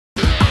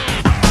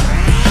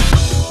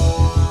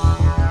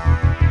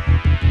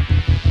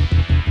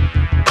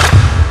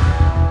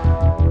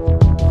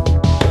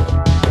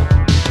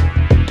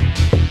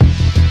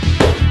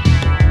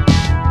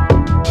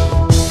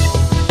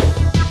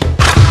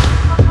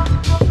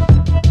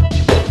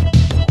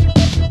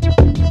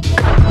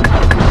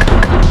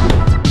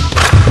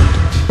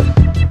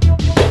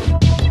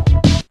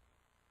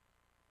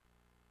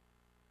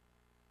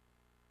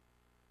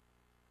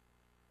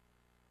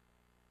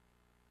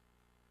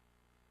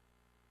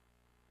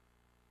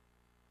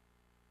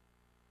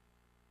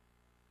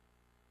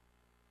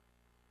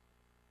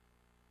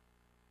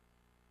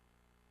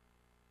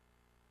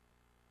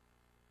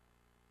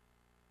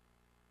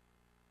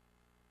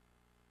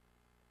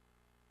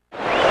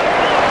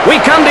We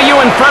come to you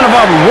in front of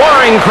a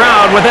roaring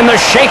crowd within the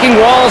shaking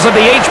walls of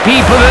the HP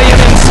Pavilion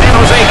in San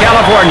Jose,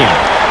 California.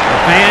 The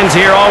fans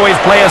here always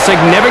play a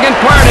significant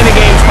part in a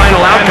game's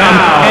final outcome,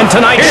 and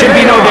tonight should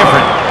be no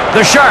different.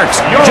 The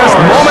Sharks, just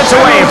moments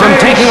away from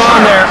taking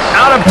on their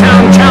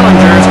out-of-town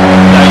challengers,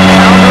 the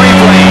Calgary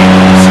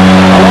Flames.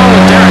 Along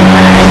with Darren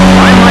Pack,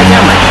 I'm Mike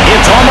Emmerich.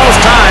 It's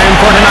almost time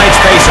for tonight's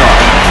face-off.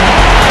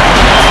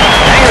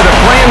 Hanger, the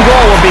play and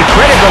goal will be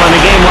critical in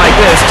a game like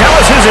this. Tell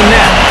us who's in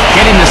net.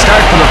 Getting the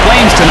start for the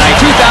Flames tonight,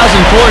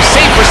 2004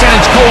 save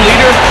percentage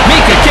co-leader,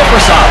 Mika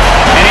Kiprasov.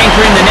 And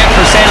anchoring the net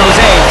for San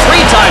Jose,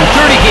 three-time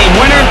 30-game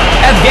winner,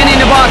 Evgeny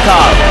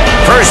Nabokov.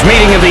 First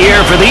meeting of the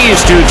year for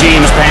these two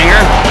teams,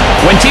 Panger.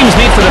 When teams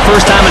meet for the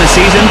first time in a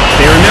season,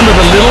 they remember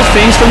the little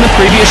things from the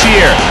previous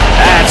year.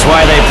 That's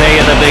why they pay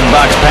you the big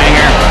bucks,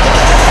 Panger.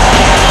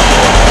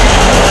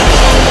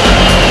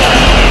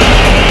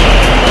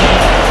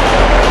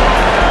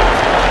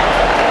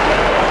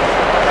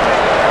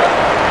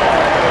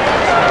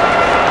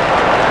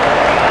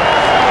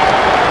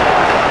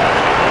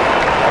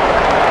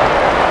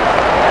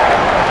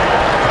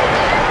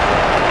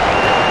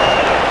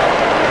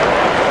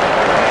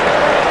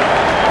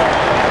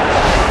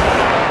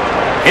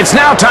 It's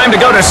now time to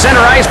go to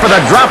center ice for the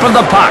drop of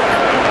the puck.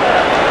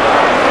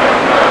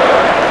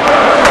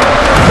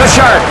 The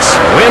Sharks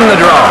win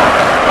the draw.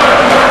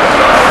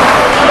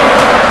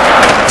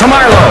 To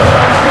Marlowe.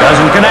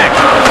 Doesn't connect.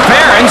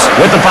 Ferens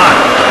with the puck.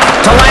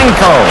 To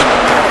Langko.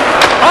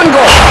 On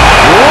goal.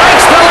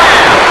 Lights the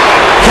lamp.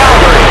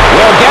 Calgary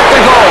will get the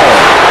goal.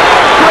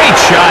 Great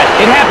shot.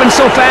 It happened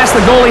so fast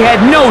the goalie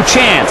had no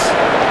chance.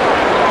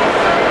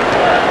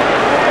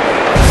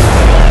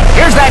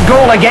 Here's that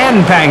goal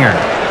again, Panger.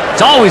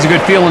 It's always a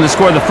good feeling to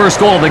score the first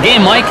goal of the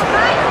game, Mike.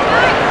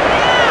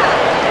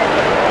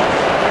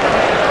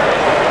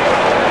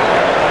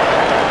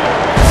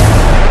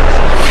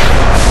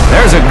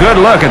 There's a good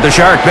look at the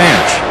Shark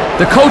bench.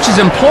 The coach is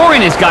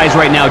imploring his guys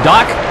right now,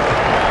 Doc.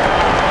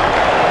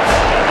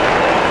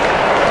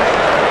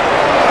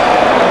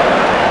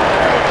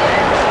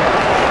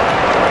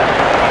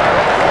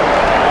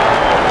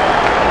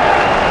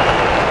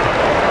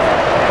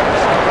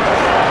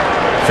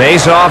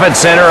 Face off at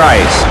center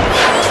ice.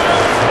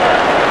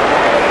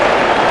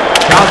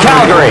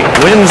 Calgary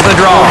wins the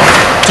draw.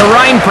 To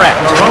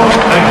Reinprecht.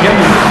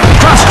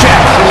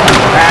 Cross-check.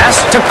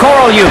 Pass to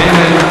Korolyuk.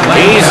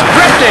 He's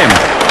gripped him.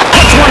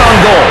 Puts one on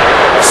goal.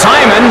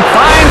 Simon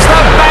finds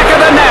the back of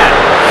the net.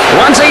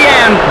 Once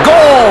again,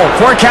 goal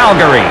for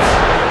Calgary.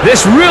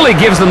 This really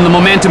gives them the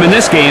momentum in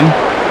this game.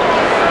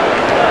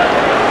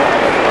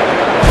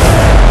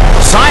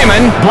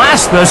 Simon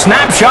blasts the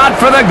snapshot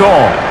for the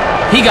goal.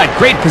 He got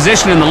great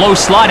position in the low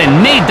slot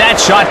and made that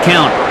shot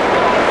count.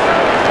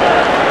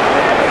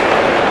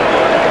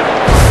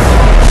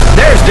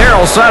 There's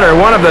Daryl Sutter,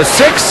 one of the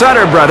 6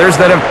 Sutter brothers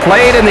that have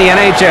played in the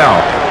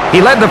NHL. He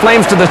led the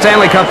Flames to the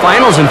Stanley Cup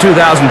Finals in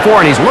 2004,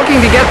 and he's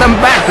looking to get them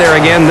back there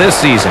again this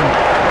season.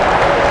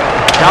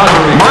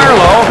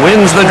 Marlowe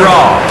wins the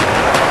draw.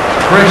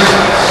 Chris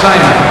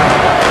Simon,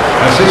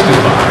 assisted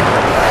by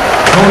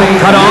Tony.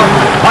 Cut off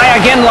by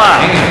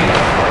Aginla.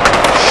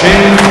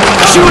 Shane.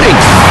 Shooting.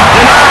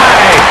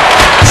 Denied.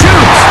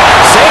 Shoots.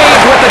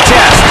 Saved with the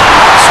chest.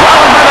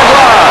 Swallowed by the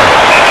glove.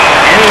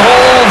 And he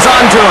holds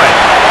onto it.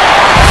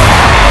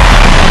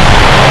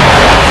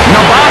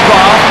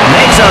 Nabokov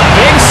makes a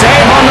big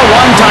save on the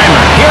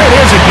one-timer. Here it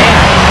is again.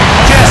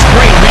 Just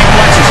great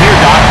reflexes here,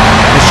 Doc.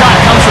 The shot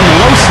comes from the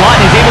low slot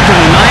and he's able to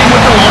deny him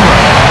with the lumber.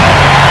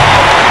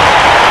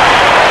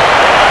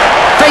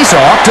 Face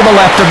off to the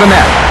left of the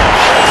net.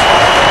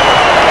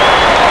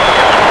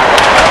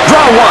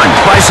 Draw one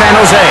by San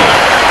Jose.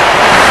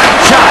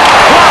 Shot.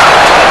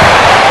 Blocked.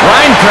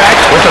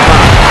 Reinprecht with the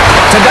puck.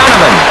 To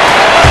Donovan.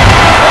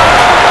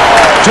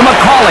 To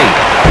McCauley.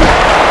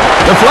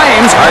 The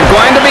Flames are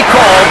going to be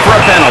called for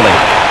a penalty.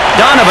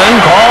 Donovan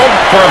called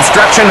for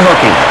obstruction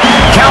hooking.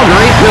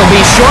 Calgary will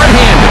be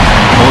short-handed.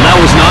 Well, that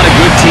was not a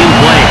good team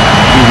play.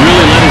 He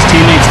really let his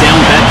teammates down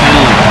with that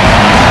penalty.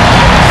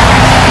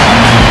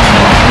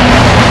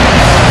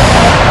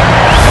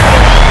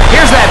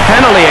 Here's that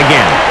penalty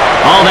again.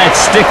 All that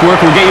stick work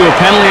will get you a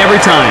penalty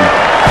every time.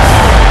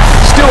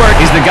 Stewart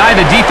is the guy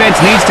the defense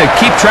needs to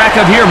keep track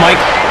of here, Mike.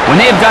 When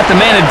they've got the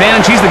man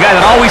advantage, he's the guy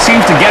that always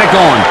seems to get it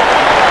going.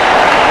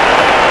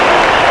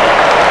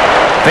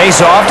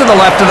 Face off to the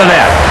left of the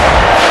net.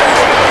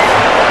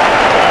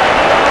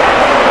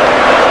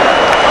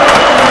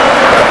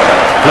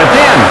 Flipped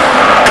in.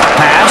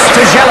 Pass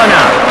to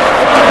Jelena.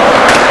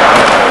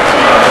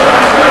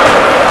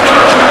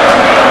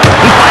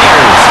 He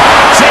fires.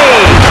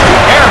 Save.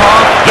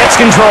 Ehrhoff gets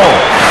control.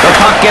 The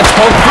puck gets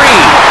poked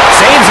free.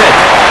 Saves it.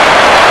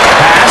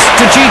 Pass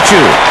to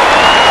Chichu.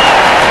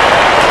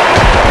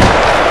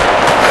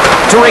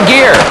 To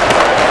Regier.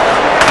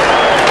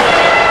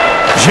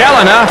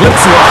 Jelena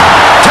flips one.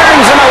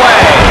 Turns him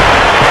away.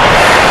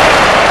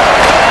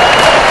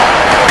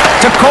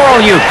 To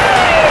Korolyuk.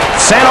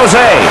 San Jose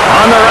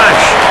on the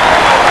rush.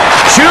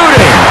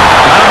 Shooting.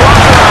 Got a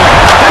blocker on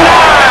it.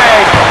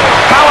 Denied.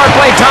 Power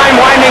play time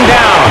winding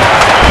down.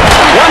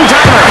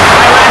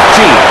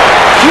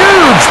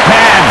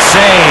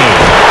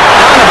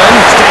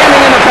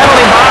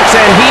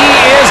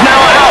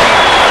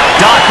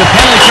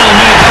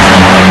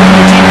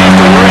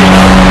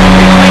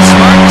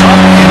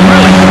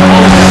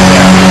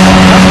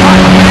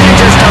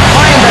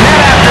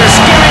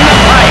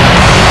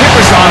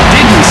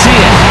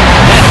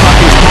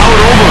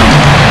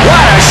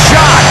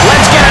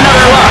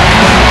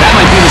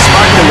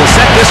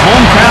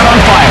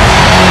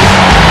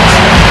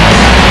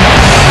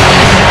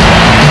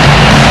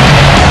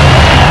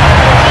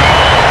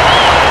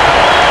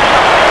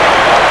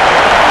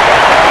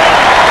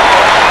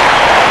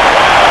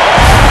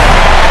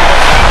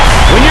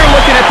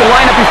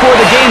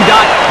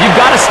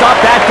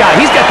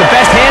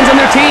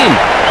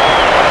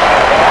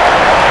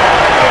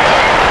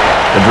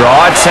 The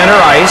draw at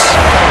center ice.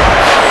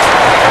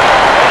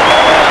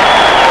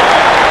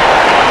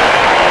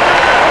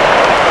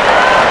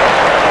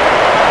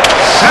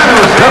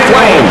 The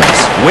Flames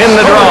win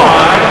the draw.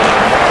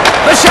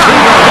 The shot.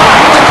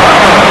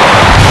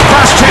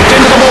 Cross-checked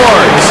into the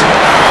boards.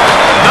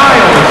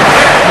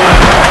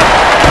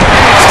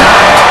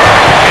 Stopped.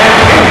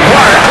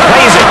 Clark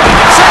plays it.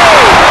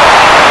 Save.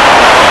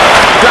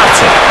 Drops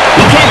it.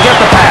 He can't get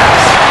the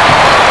pass.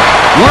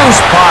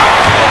 Loose puck.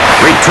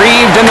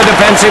 Retrieved in the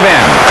defensive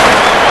end.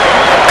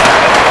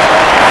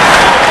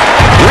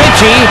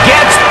 Ritchie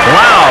gets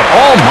plowed.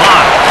 Oh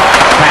my.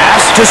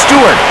 Pass to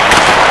Stewart.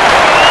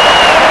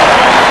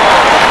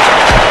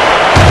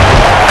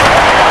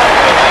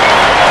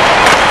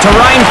 To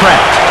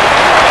Reinprecht.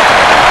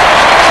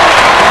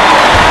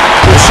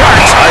 The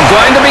Sharks are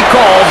going to be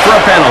called for a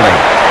penalty.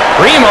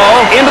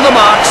 Primo into the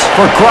box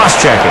for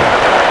cross-checking.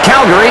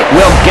 Calgary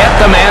will get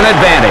the man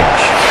advantage.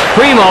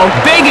 Primo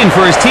begging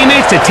for his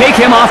teammates to take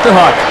him off the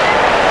hook.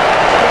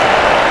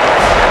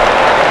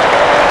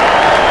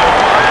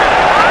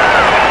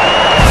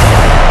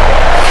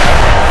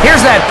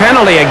 Here's that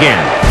penalty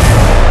again.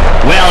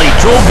 Well, he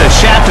drove the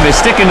shaft of his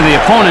stick into the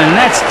opponent, and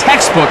that's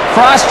textbook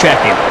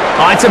cross-checking.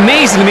 Oh, it's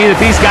amazing to me that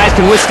these guys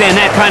can withstand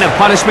that kind of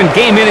punishment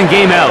game in and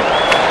game out.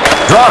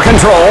 Draw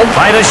control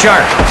by the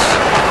Sharks.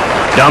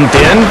 Dumped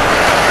in.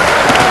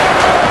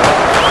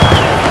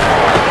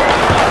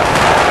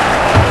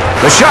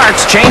 The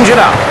Sharks change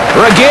it up.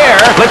 Regier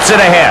flips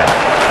it ahead.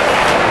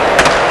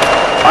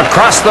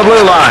 Across the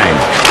blue line.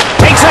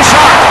 Takes a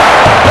shot.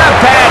 The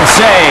pad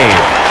save.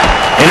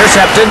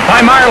 Intercepted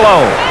by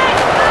Marlowe.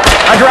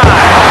 A drive.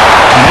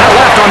 A minute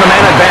left on the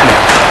man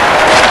advantage.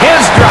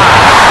 His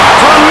drive.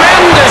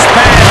 Tremendous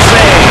pass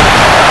save.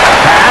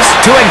 Pass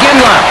to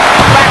Iginla.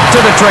 Back to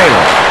the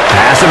trailer.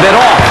 Pass a bit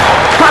off.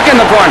 Puck in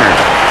the corner.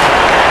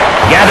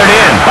 Gathered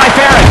in by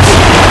Ferris.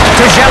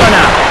 To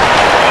Jelena.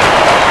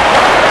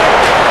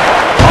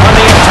 On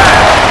the attack.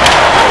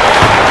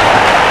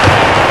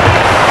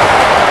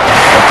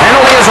 The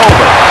penalty is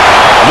over.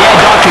 Yeah,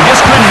 Doc, you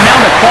just couldn't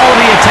mount a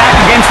quality attack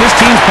against this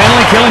team's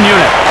penalty-killing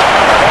unit.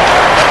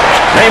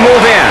 They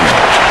move in.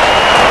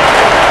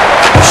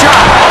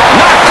 Shot.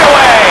 Knocked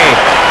away.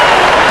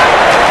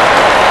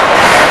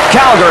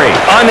 Calgary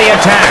on the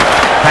attack.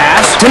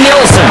 Pass to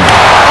Nielsen.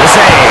 The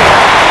save.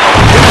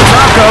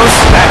 Dimitrokos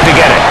back to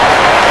get it.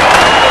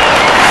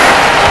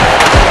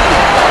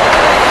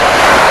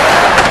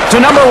 To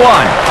number 1.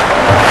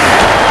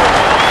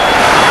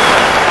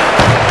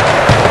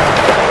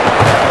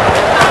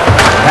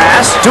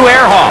 Pass to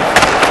Ehrhoff.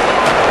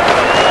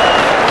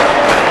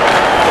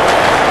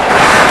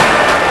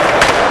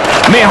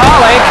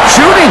 Mihalik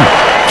shooting.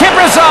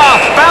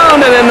 Kiprusoff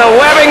found it in the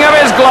webbing of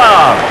his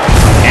glove.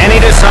 And he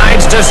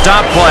decides to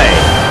stop play.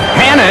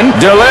 Hannon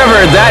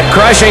delivered that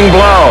crushing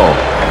blow.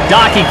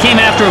 Doc, he came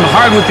after him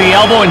hard with the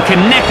elbow and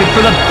connected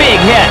for the big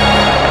hit.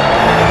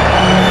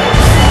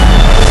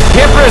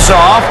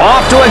 Kiprusoff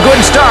off to a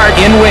good start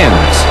in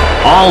wins.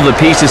 All the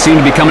pieces seem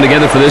to be coming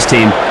together for this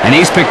team, and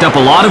he's picked up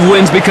a lot of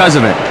wins because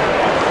of it.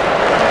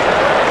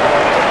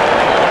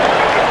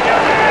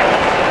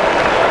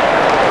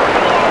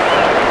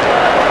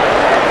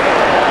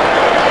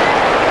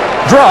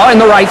 Draw in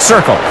the right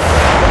circle.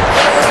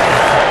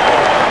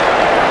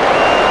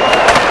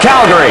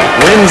 Calgary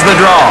wins the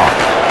draw.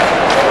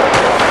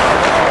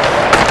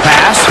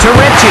 Pass to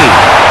Ritchie.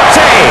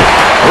 Save.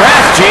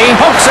 Rathje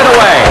pokes it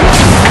away.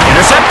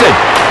 Intercepted.